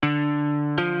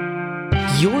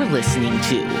You're listening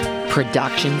to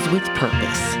Productions with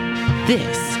Purpose.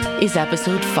 This is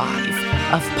episode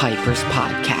 5 of Piper's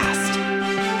Podcast.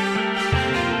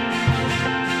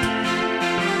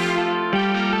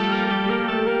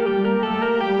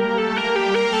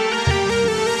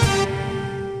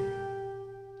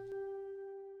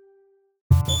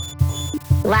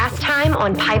 Last time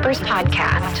on Piper's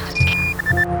Podcast.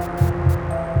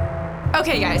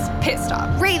 Okay, guys, pit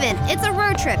stop. Raven, it's a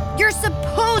road trip. You're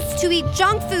supposed to eat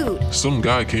junk food. Some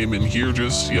guy came in here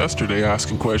just yesterday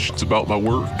asking questions about my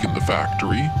work in the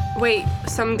factory. Wait,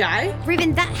 some guy?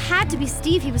 Raven, that had to be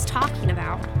Steve he was talking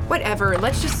about. Whatever,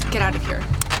 let's just get out of here.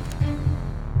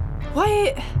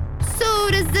 What? So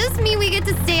does this mean we get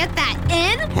to stay at that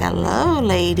inn? Hello,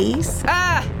 ladies.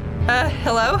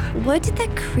 Hello? What did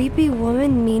that creepy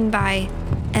woman mean by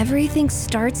everything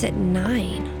starts at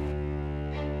 9?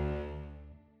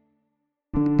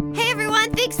 Hey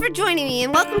everyone, thanks for joining me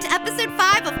and welcome to episode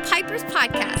 5 of Piper's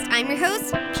Podcast. I'm your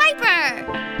host,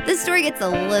 Piper. This story gets a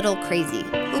little crazy.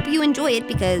 Hope you enjoy it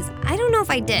because I don't know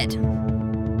if I did.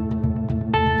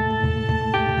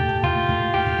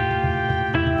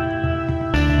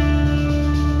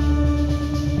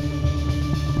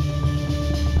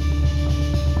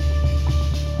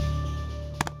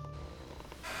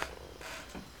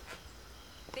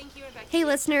 Hey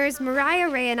listeners, Mariah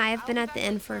Ray and I have been at the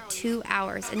inn for 2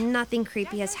 hours and nothing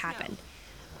creepy has happened.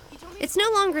 It's no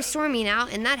longer storming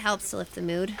out and that helps to lift the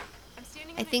mood.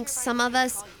 I think some of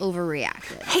us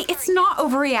overreacted. Hey, it's not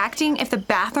overreacting if the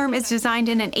bathroom is designed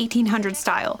in an 1800s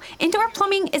style. Indoor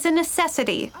plumbing is a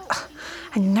necessity. Ugh,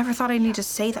 I never thought I'd need to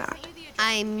say that.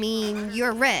 I mean,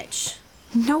 you're rich.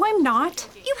 No, I'm not.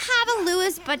 You have a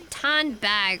Louis Vuitton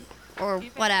bag or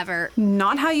whatever.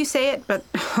 Not how you say it, but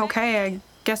okay, I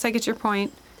guess I get your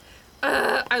point.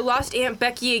 I lost Aunt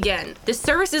Becky again. This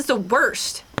service is the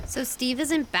worst. So Steve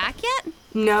isn't back yet?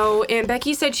 No, Aunt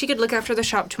Becky said she could look after the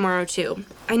shop tomorrow too.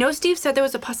 I know Steve said there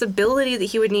was a possibility that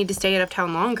he would need to stay out of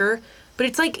town longer, but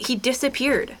it's like he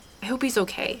disappeared. I hope he's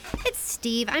okay. It's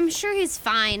Steve. I'm sure he's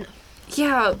fine.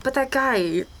 Yeah, but the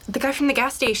guy from the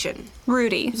gas station.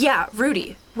 Rudy. Yeah,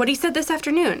 Rudy. What he said this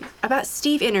afternoon about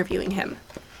Steve interviewing him.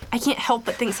 I can't help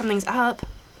but think something's up.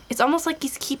 It's almost like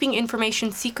he's keeping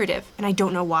information secretive, and I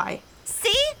don't know why.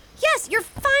 See? Yes, you're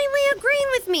finally agreeing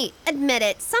with me. Admit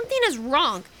it. Something is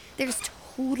wrong. There's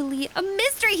totally a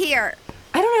mystery here.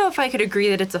 I don't know if I could agree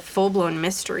that it's a full-blown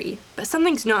mystery, but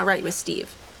something's not right with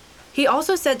Steve. He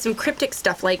also said some cryptic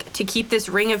stuff like to keep this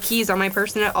ring of keys on my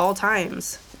person at all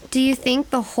times. Do you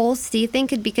think the whole Steve thing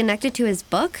could be connected to his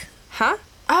book? Huh?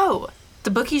 Oh,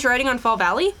 the book he's writing on Fall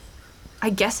Valley? I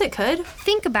guess it could.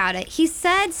 Think about it. He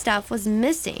said stuff was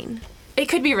missing. It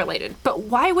could be related, but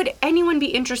why would anyone be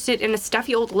interested in a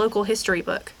stuffy old local history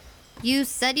book? You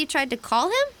said you tried to call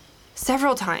him?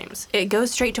 Several times. It goes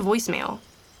straight to voicemail.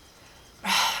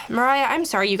 Mariah, I'm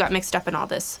sorry you got mixed up in all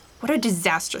this. What a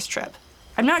disastrous trip.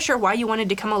 I'm not sure why you wanted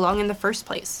to come along in the first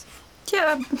place.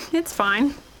 Yeah, it's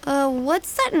fine.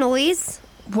 What's that noise?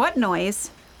 What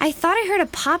noise? I thought I heard a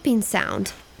popping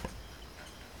sound.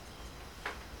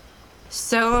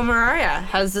 So, Mariah,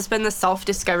 has this been the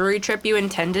self-discovery trip you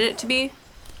intended it to be?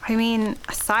 I mean,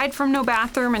 aside from no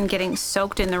bathroom and getting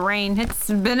soaked in the rain, it's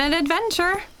been an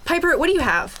adventure. Piper, what do you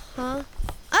have? Huh?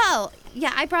 Oh,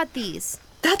 yeah, I brought these.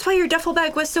 That's why your duffel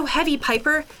bag was so heavy,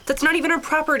 Piper. That's not even our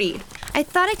property. I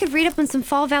thought I could read up on some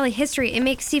Fall Valley history and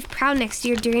make Steve proud next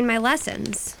year during my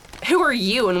lessons. Who are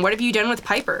you and what have you done with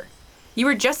Piper? You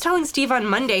were just telling Steve on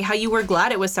Monday how you were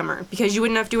glad it was summer because you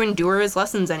wouldn't have to endure his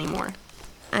lessons anymore.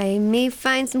 I may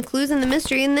find some clues in the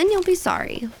mystery and then you'll be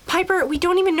sorry. Piper, we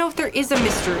don't even know if there is a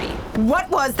mystery. What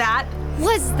was that?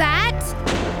 Was that?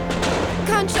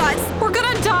 Gunshots. We're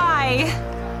gonna die.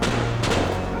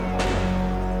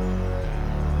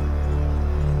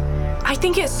 I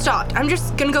think it stopped. I'm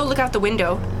just gonna go look out the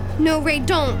window. No, Ray,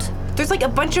 don't. There's like a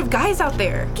bunch of guys out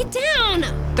there. Get down.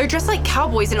 They're dressed like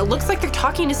cowboys and it looks like they're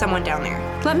talking to someone down there.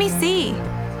 Let me see.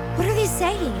 What are they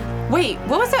saying? Wait,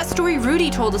 what was that story Rudy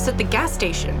told us at the gas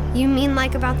station? You mean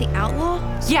like about the outlaw?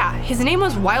 Yeah, his name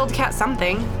was Wildcat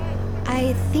something.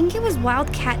 I think it was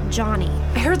Wildcat Johnny.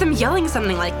 I heard them yelling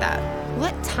something like that.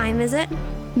 What time is it?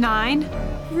 9.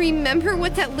 Remember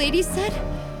what that lady said?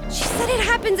 She said it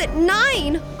happens at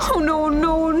 9. Oh,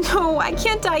 no. I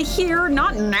can't die here.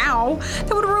 Not now.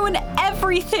 That would ruin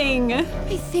everything. I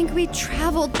think we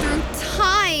traveled through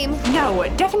time. No,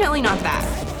 definitely not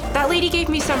that. That lady gave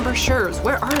me some brochures.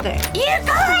 Where are they? You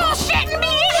girls shouldn't be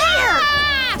here!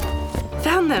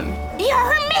 Found them.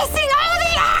 You're missing all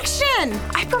the action!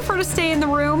 I prefer to stay in the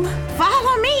room.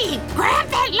 Follow me. Grab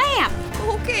that lamp.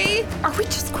 Oh, okay? Are we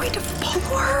just going to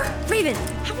follow her? Raven,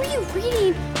 how are you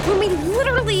reading when we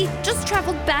literally just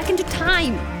traveled back into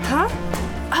time? Huh?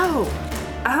 Oh,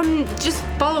 just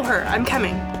follow her. I'm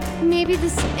coming. Maybe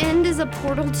this end is a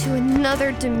portal to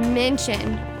another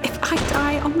dimension. If I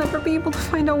die, I'll never be able to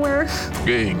find out where.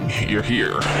 Gang, you're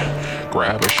here.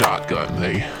 Grab a shotgun.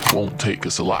 They won't take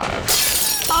us alive.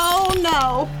 Oh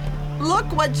no! Look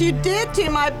what you did to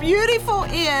my beautiful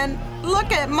inn.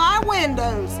 Look at my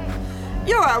windows.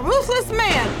 You're a ruthless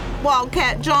man,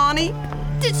 Wildcat Johnny.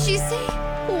 Did she say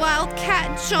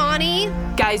Wildcat Johnny?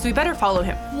 Guys, we better follow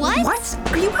him. What? What?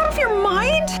 Are you out of your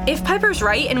mind? If Piper's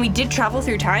right and we did travel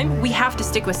through time, we have to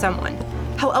stick with someone.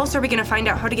 How else are we gonna find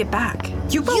out how to get back?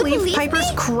 You believe believe Piper's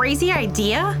me? crazy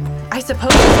idea? I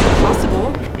suppose it's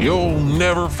possible. You'll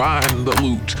never find the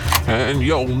loot, and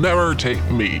you'll never take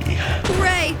me.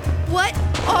 Ray, what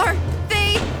are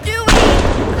they doing?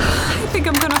 I think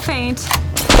I'm gonna faint.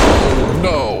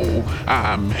 No,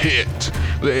 I'm hit.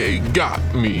 They got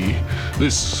me.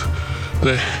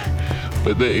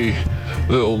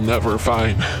 They'll never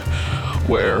find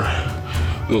where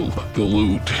the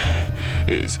loot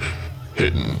is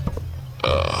hidden.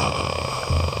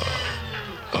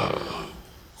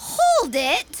 Hold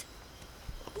it!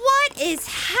 What is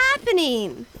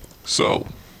happening? So,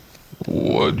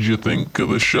 what'd you think of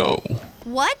the show?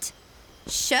 What?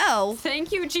 Show?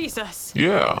 Thank you, Jesus.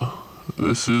 Yeah,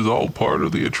 this is all part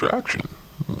of the attraction.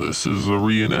 This is a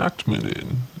reenactment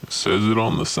in. It says it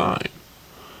on the sign.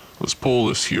 Let's pull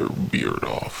this here beard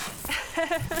off.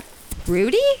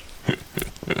 Rudy?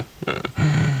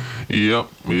 Yep,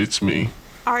 it's me.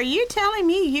 Are you telling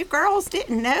me you girls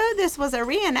didn't know this was a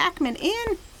reenactment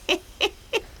inn?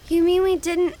 You mean we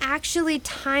didn't actually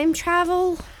time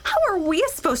travel? How are we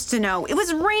supposed to know? It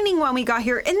was raining when we got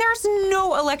here, and there's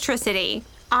no electricity.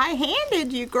 I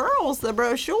handed you girls the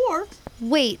brochure.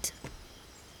 Wait.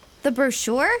 The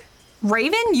brochure?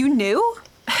 Raven, you knew?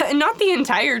 Not the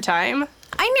entire time.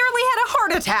 I nearly had a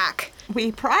heart attack.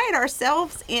 We pride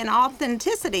ourselves in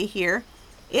authenticity here.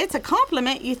 It's a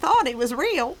compliment you thought it was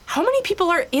real. How many people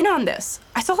are in on this?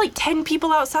 I saw like 10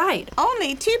 people outside.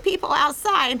 Only 2 people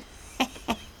outside.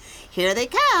 Here they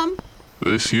come.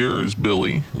 This here is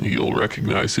Billy. You'll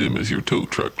recognize him as your tow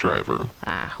truck driver.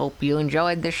 I hope you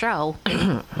enjoyed the show.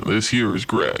 This here is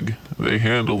Greg. They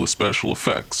handle the special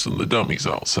effects and the dummies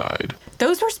outside.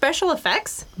 Those were special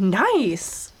effects?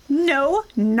 Nice. No,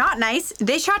 not nice.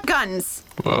 They shot guns.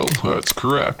 Well, that's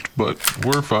correct, but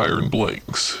we're firing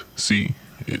blanks. See,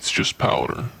 it's just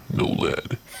powder, no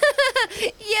lead.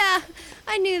 Yeah,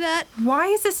 I knew that. Why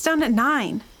is this done at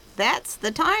 9? That's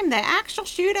the time the actual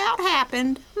shootout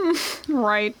happened.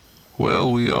 Right.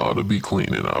 Well, we ought to be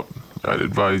cleaning up. I'd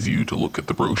advise you to look at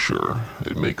the brochure.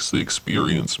 It makes the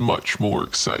experience much more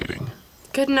exciting.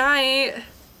 Good night.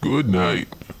 Good night.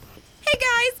 Hey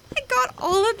guys, I got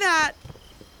all of that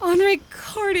on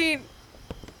recording.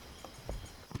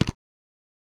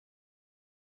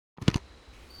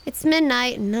 It's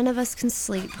midnight and none of us can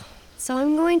sleep. So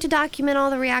I'm going to document all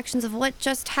the reactions of what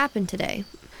just happened today.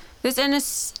 This inn is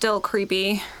still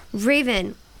creepy.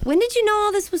 Raven, when did you know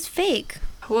all this was fake?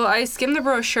 Well, I skimmed the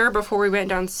brochure before we went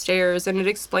downstairs, and it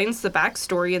explains the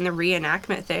backstory and the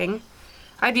reenactment thing.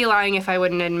 I'd be lying if I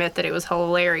wouldn't admit that it was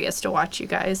hilarious to watch you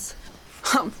guys.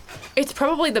 It's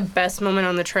probably the best moment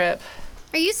on the trip.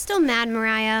 Are you still mad,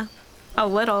 Mariah? A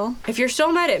little. If you're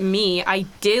still mad at me, I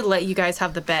did let you guys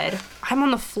have the bed. I'm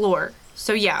on the floor.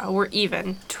 So yeah, we're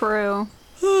even. True.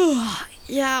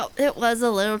 Yeah, it was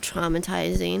a little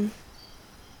traumatizing.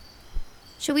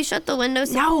 Should we shut the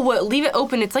windows? No, leave it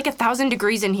open. It's like 1,000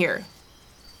 degrees in here.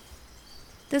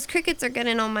 Those crickets are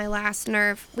getting on my last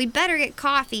nerve. We better get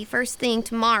coffee first thing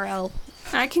tomorrow.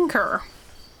 I concur.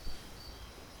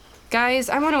 Guys,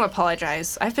 I want to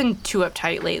apologize. I've been too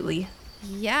uptight lately.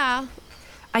 Yeah.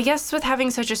 I guess with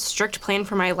having such a strict plan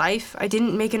for my life, I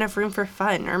didn't make enough room for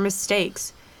fun or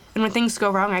mistakes. And when things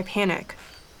go wrong, I panic.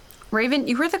 Raven,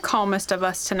 you were the calmest of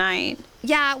us tonight.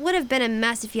 Yeah, it would have been a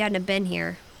mess if you hadn't have been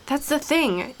here. That's the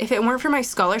thing. If it weren't for my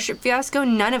scholarship fiasco,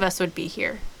 none of us would be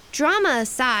here. Drama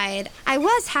aside, I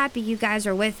was happy you guys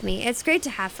are with me. It's great to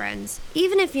have friends.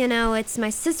 Even if, it's my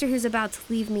sister who's about to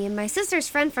leave me and my sister's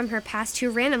friend from her past who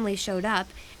randomly showed up.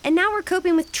 And now we're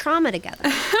coping with trauma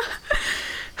together.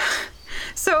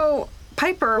 So,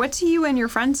 Piper, what do you and your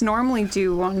friends normally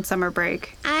do on summer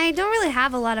break? I don't really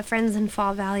have a lot of friends in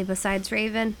Fall Valley besides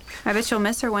Raven. I bet you'll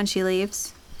miss her when she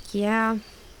leaves. Yeah.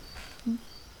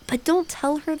 But don't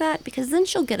tell her that because then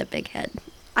she'll get a big head.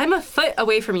 I'm a foot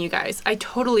away from you guys. I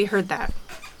totally heard that.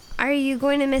 Are you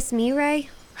going to miss me, Ray?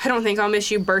 I don't think I'll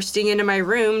miss you bursting into my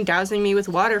room, dousing me with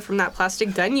water from that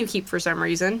plastic gun you keep for some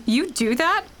reason. You do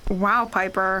that? Wow,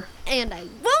 Piper. And I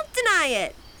won't deny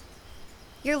it.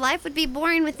 Your life would be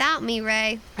boring without me,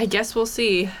 Ray. I guess we'll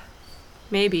see.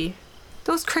 Maybe.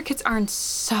 Those crickets are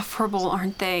insufferable,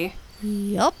 aren't they?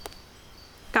 Yup.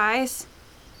 Guys,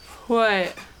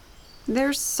 What?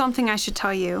 there's something I should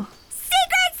tell you.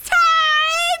 Secrets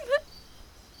time!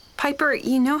 Piper,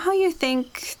 you know how you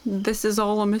think this is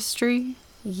all a mystery?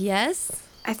 Yes?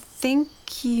 I think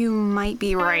you might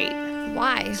be right.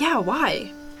 Why? Yeah,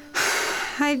 why?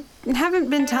 I haven't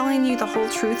been telling you the whole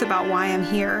truth about why I'm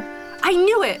here. I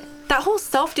knew it! That whole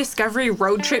self-discovery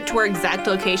road trip to our exact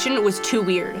location was too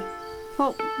weird.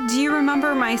 Well, do you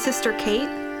remember my sister Kate?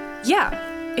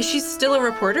 Yeah. Is she still a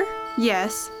reporter?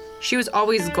 Yes. She was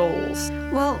always goals.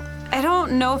 Well, I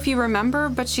don't know if you remember,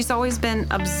 but she's always been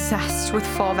obsessed with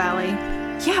Fall Valley.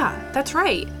 Yeah, that's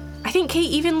right. I think Kate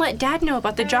even let Dad know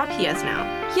about the job he has now.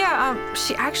 Yeah,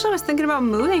 she actually was thinking about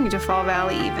moving to Fall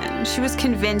Valley even. She was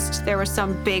convinced there was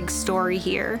some big story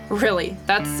here. Really?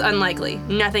 That's unlikely.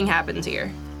 Nothing happens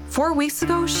here. 4 weeks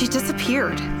ago, she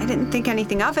disappeared. I didn't think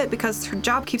anything of it because her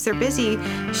job keeps her busy.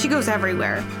 She goes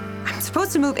everywhere. I'm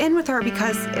supposed to move in with her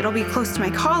because it'll be close to my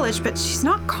college, but she's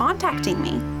not contacting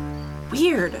me.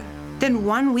 Weird. Then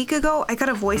 1 week ago, I got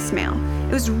a voicemail.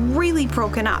 It was really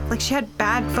broken up, like she had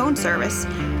bad phone service.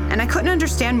 And I couldn't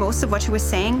understand most of what she was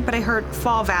saying, but I heard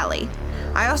Fall Valley.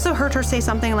 I also heard her say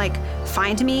something like,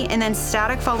 "Find me," and then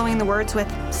static following the words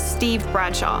with Steve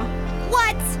Bradshaw.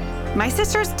 What? My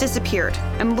sister's disappeared.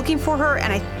 I'm looking for her,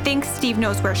 and I think Steve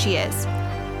knows where she is.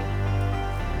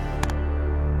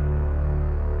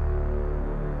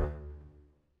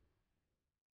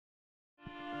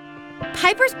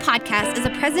 Piper's Podcast is a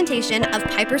presentation of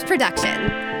Piper's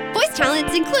Production. Voice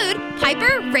talents include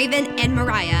Piper, Raven, and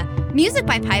Mariah. Music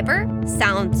by Piper.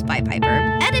 Sounds by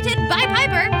Piper. Edited by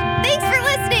Piper. Thanks for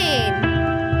listening!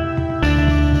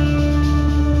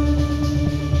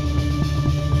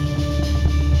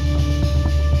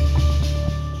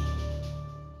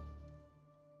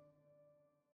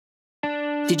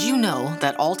 Did you know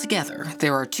that altogether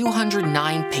there are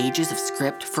 209 pages of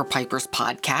script for Piper's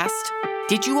Podcast?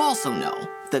 Did you also know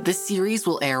that this series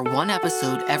will air one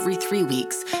episode every 3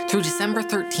 weeks through December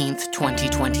 13th,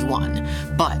 2021?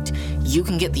 But you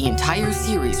can get the entire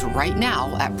series right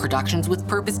now at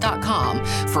productionswithpurpose.com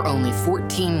for only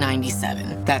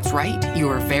 $14.97. That's right,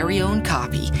 your very own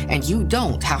copy, and you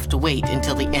don't have to wait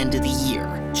until the end of the year.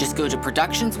 Just go to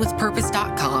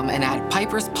productionswithpurpose.com and add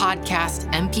Piper's Podcast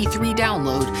MP3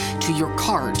 download to your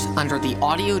cart under the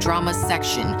audio drama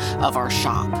section of our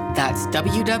shop. That's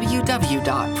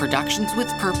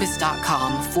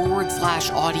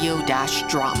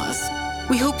www.productionswithpurpose.com/audio-dramas.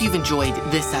 We hope you've enjoyed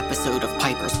this episode of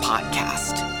Piper's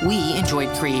Podcast. We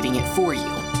enjoyed creating it for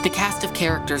you. The cast of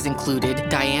characters included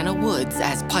Diana Woods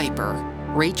as Piper,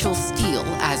 Rachel Steele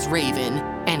as Raven,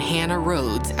 and Hannah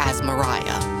Rhodes as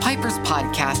Mariah. Piper's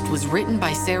Podcast was written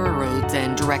by Sarah Rhodes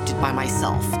and directed by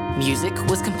myself. Music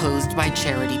was composed by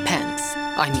Charity Pence.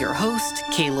 I'm your host,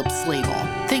 Caleb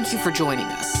Slagle. Thank you for joining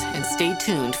us, and stay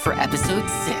tuned for episode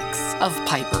 6 of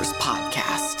Piper's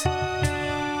Podcast.